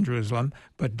hill in Jerusalem,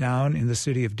 but down in the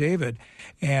city of David.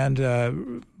 And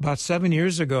about 7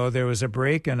 years ago, there was a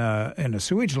break in a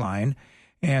sewage line,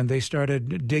 and they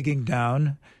started digging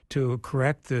down to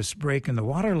correct this break in the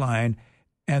water line.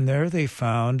 And there they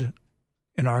found,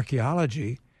 in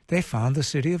archaeology, they found the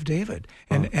city of David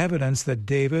and evidence that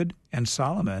David and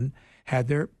Solomon had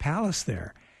their palace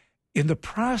there. In the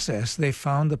process, they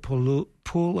found the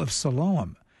Pool of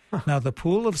Siloam. Now, the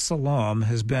Pool of Siloam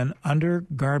has been under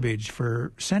garbage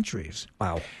for centuries.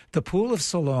 Wow. The Pool of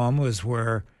Siloam was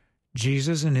where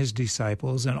Jesus and his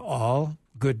disciples and all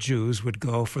good Jews would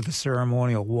go for the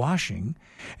ceremonial washing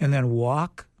and then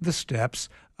walk the steps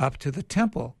up to the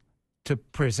temple to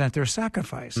present their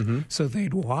sacrifice. Mm-hmm. So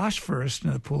they'd wash first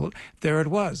in the pool. There it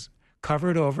was,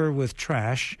 covered over with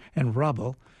trash and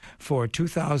rubble for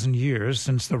 2,000 years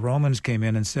since the Romans came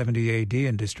in 70 A.D.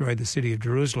 and destroyed the city of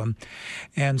Jerusalem.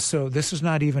 And so this is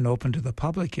not even open to the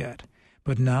public yet.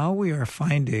 But now we are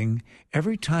finding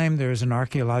every time there's an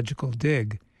archaeological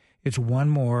dig, it's one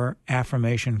more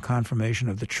affirmation, confirmation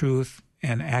of the truth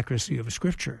and accuracy of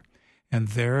Scripture. And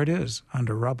there it is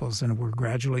under rubbles, and we're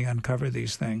gradually uncover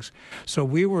these things. So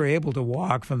we were able to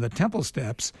walk from the temple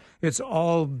steps. It's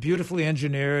all beautifully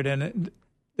engineered, and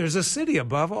there's a city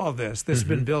above all this that's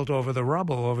been built over the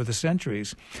rubble over the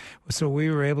centuries. So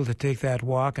we were able to take that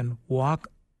walk and walk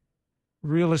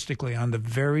realistically on the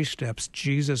very steps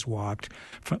Jesus walked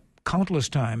from countless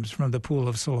times from the Pool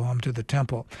of Siloam to the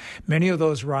temple. Many of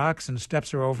those rocks and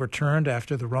steps are overturned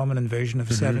after the Roman invasion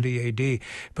of 70 A.D.,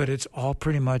 but it's all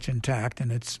pretty much intact,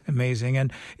 and it's amazing,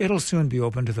 and it'll soon be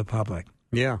open to the public.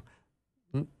 Yeah.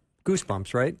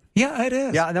 Goosebumps, right? Yeah, it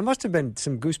is. Yeah, there must have been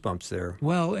some goosebumps there.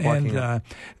 Well, and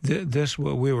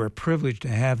we were privileged to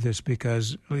have this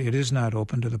because it is not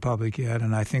open to the public yet,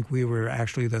 and I think we were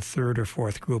actually the third or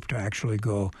fourth group to actually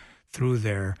go through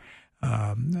there.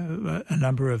 A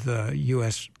number of the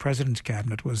U.S. President's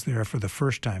Cabinet was there for the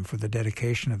first time for the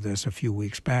dedication of this a few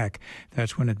weeks back.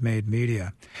 That's when it made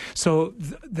media. So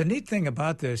the neat thing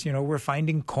about this, we're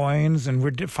finding coins and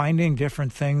we're finding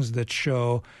different things that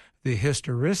show the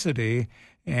historicity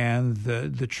and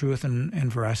the truth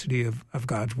and veracity of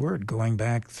God's Word going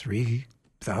back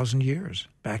 3,000 years,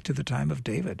 back to the time of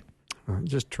David.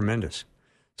 Just tremendous.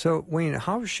 So, Wayne,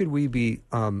 how should we be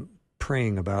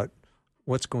praying about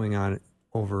what's going on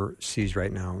overseas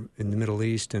right now in the Middle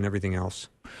East and everything else?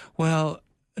 Well,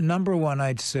 number one,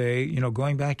 I'd say,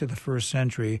 going back to the first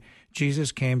century,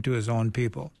 Jesus came to his own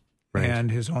people,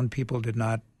 and his own people did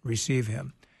not receive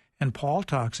him. And Paul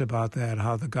talks about that,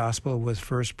 how the gospel was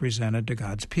first presented to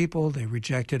God's people. They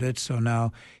rejected it, so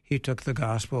now he took the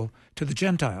gospel to the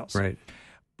Gentiles. Right.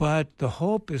 But the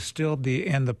hope is still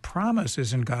and the promise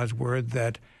is in God's word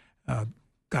that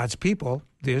God's people,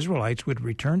 the Israelites, would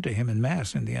return to him en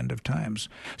masse in the end of times.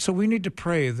 So we need to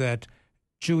pray that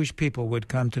Jewish people would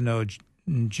come to know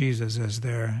Jesus as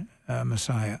their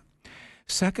Messiah.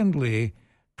 Secondly,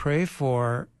 pray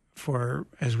for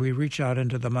as we reach out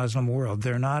into the Muslim world,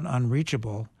 they're not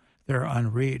unreachable, they're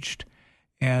unreached.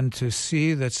 And to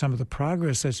see that some of the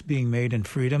progress that's being made in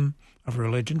freedom of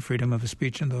religion, freedom of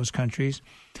speech in those countries,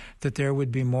 that there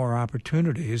would be more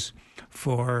opportunities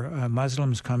for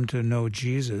Muslims come to know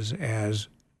Jesus as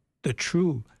the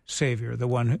true Savior,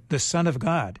 the Son of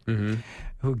God,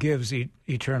 who gives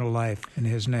eternal life in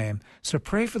his name. So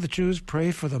pray for the Jews,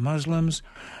 pray for the Muslims,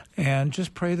 and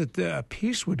just pray that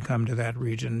peace would come to that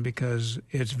region because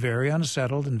it's very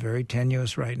unsettled and very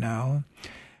tenuous right now.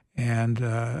 And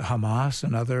Hamas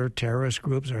and other terrorist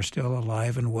groups are still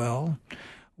alive and well.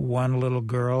 One little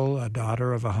girl, a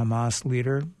daughter of a Hamas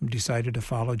leader, decided to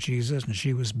follow Jesus, and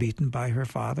she was beaten by her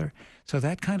father. So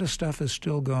that kind of stuff is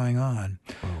still going on.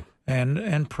 Wow.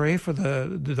 And pray for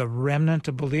the remnant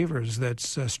of believers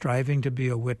that's striving to be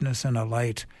a witness and a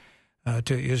light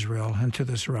to Israel and to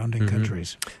the surrounding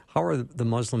countries. How are the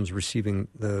Muslims receiving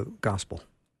the gospel?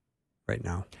 right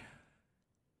now?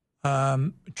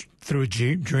 Through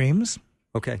dreams.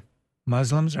 Okay.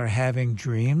 Muslims are having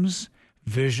dreams,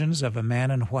 visions of a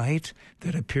man in white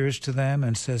that appears to them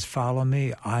and says, "Follow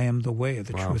me. I am the way,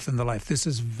 the truth, and the life." This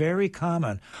is very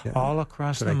common all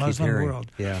across the Muslim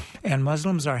world. Yeah. And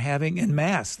Muslims are having in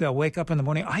mass. They'll wake up in the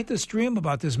morning. I had this dream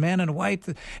about this man in white.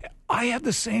 I had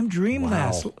the same dream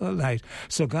last night.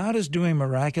 So God is doing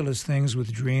miraculous things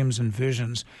with dreams and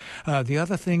visions. The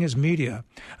other thing is media,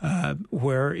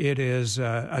 where it is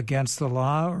against the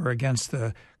law or against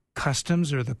the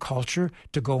customs or the culture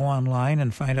to go online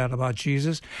and find out about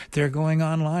Jesus. They're going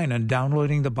online and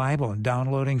downloading the Bible and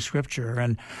downloading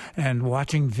Scripture and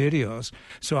watching videos.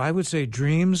 So I would say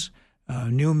dreams,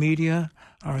 new media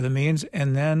are the means,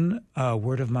 and then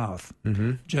word of mouth.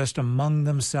 Mm-hmm. Just among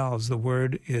themselves, the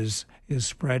word is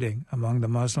spreading among the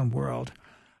Muslim world.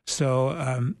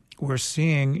 So we're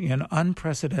seeing in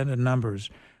unprecedented numbers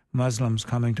Muslims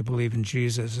coming to believe in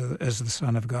Jesus as the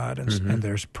Son of God and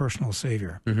their personal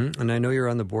Savior. Mm-hmm. And I know you're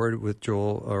on the board with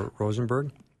Joel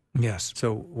Rosenberg. Yes.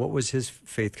 So what was his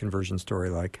faith conversion story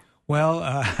like?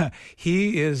 Well,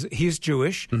 he's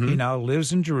Jewish. Mm-hmm. He now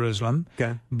lives in Jerusalem,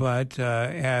 but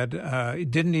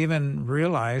didn't even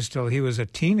realize till he was a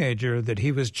teenager that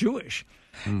he was Jewish.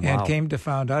 Wow. And came to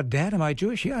find out, "Dad, am I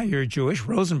Jewish?" "Yeah, you're Jewish."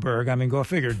 "Rosenberg." I mean, go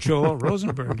figure. Joel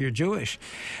Rosenberg, you're Jewish.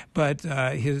 But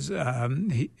his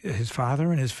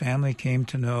father and his family came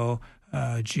to know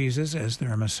Jesus as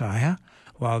their Messiah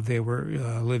while they were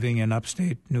living in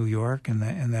upstate New York in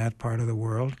that part of the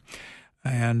world.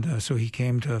 And so he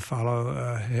came to follow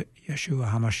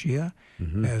Yeshua HaMashiach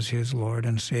as his Lord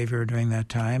and Savior during that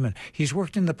time. And he's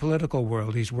worked in the political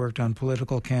world. He's worked on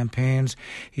political campaigns.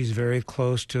 He's very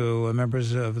close to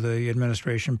members of the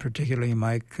administration, particularly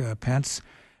Mike Pence.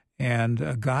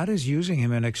 And God is using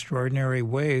him in extraordinary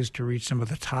ways to reach some of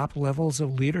the top levels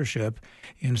of leadership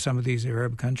in some of these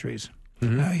Arab countries.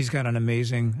 Mm-hmm. He's got an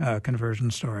amazing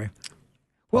conversion story.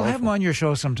 We'll have him on your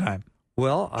show sometime.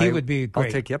 Well, he would be great.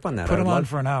 I'll take you up on that. Put him on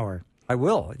for an hour. I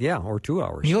will, or 2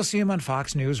 hours. You'll see him on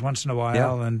Fox News once in a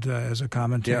while and as a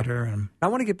commentator. Yeah. I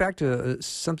want to get back to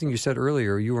something you said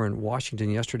earlier. You were in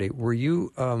Washington yesterday. Were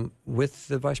you with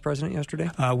the Vice President yesterday?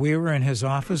 We were in his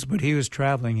office, but he was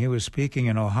traveling. He was speaking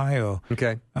in Ohio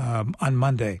on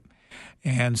Monday.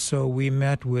 And so we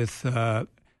met with...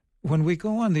 when we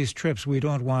go on these trips, we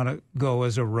don't want to go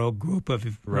as a rogue group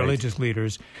of religious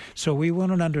leaders. So we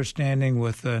want an understanding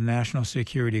with the National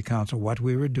Security Council what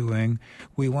we were doing.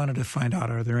 We wanted to find out,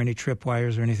 are there any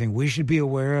tripwires or anything we should be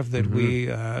aware of that we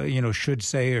should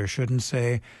say or shouldn't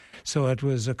say. So it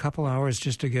was a couple hours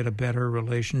just to get a better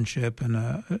relationship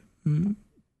and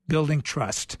building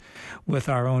trust with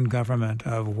our own government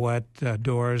of what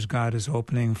doors God is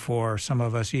opening for some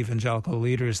of us evangelical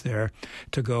leaders there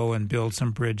to go and build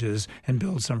some bridges and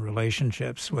build some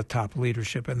relationships with top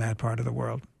leadership in that part of the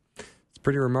world. It's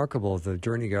pretty remarkable the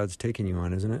journey God's taking you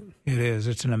on, isn't it? It is.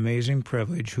 It's an amazing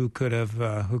privilege. Who could have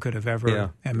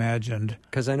ever imagined?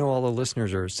 Because I know all the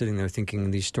listeners are sitting there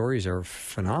thinking these stories are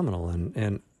phenomenal,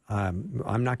 and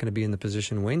I'm not going to be in the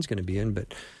position Wayne's going to be in,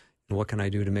 but what can I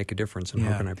do to make a difference, and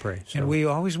how can I pray? So. And we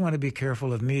always want to be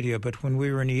careful of media, but when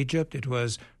we were in Egypt, it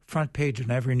was front page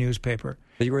in every newspaper.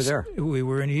 But you were there? We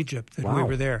were in Egypt. We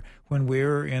were there. When we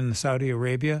were in Saudi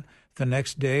Arabia, the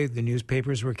next day, the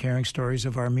newspapers were carrying stories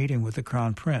of our meeting with the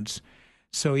Crown Prince.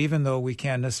 So even though we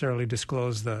can't necessarily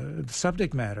disclose the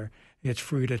subject matter, it's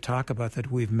free to talk about that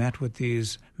we've met with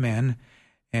these men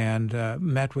and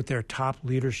met with their top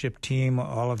leadership team,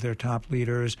 all of their top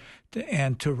leaders,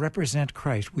 and to represent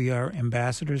Christ. We are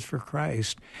ambassadors for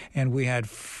Christ, and we had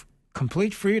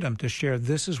complete freedom to share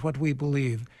this is what we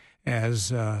believe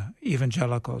as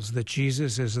evangelicals, that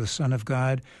Jesus is the Son of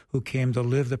God who came to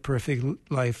live the perfect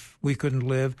life we couldn't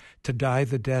live, to die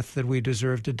the death that we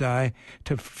deserve to die,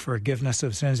 to forgiveness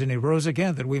of sins, and he rose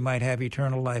again that we might have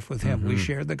eternal life with him. We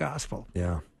shared the gospel.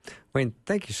 Yeah. Wayne,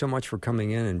 thank you so much for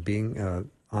coming in and being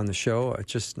on the show.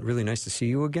 It's just really nice to see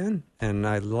you again, and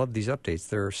I love these updates.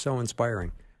 They're so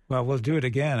inspiring. Well, we'll do it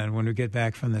again, and when we get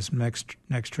back from this next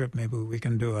trip, maybe we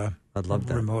can do a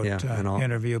remote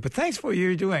interview. But thanks for what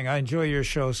you're doing. I enjoy your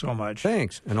show so much.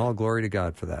 Thanks, and all glory to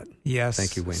God for that. Yes,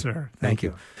 thank you, Wayne. Sir. Thank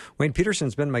you. Wayne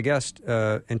Peterson's been my guest.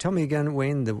 And tell me again,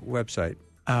 Wayne, the website.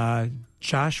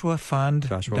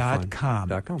 JoshuaFund.com.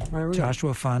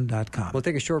 JoshuaFund.com. We'll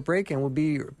take a short break, and we'll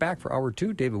be back for Hour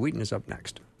 2. David Wheaton is up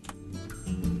next.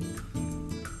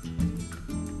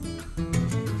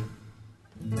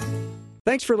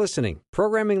 Thanks for listening.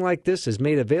 Programming like this is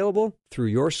made available through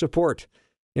your support.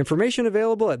 Information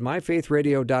available at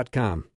myfaithradio.com.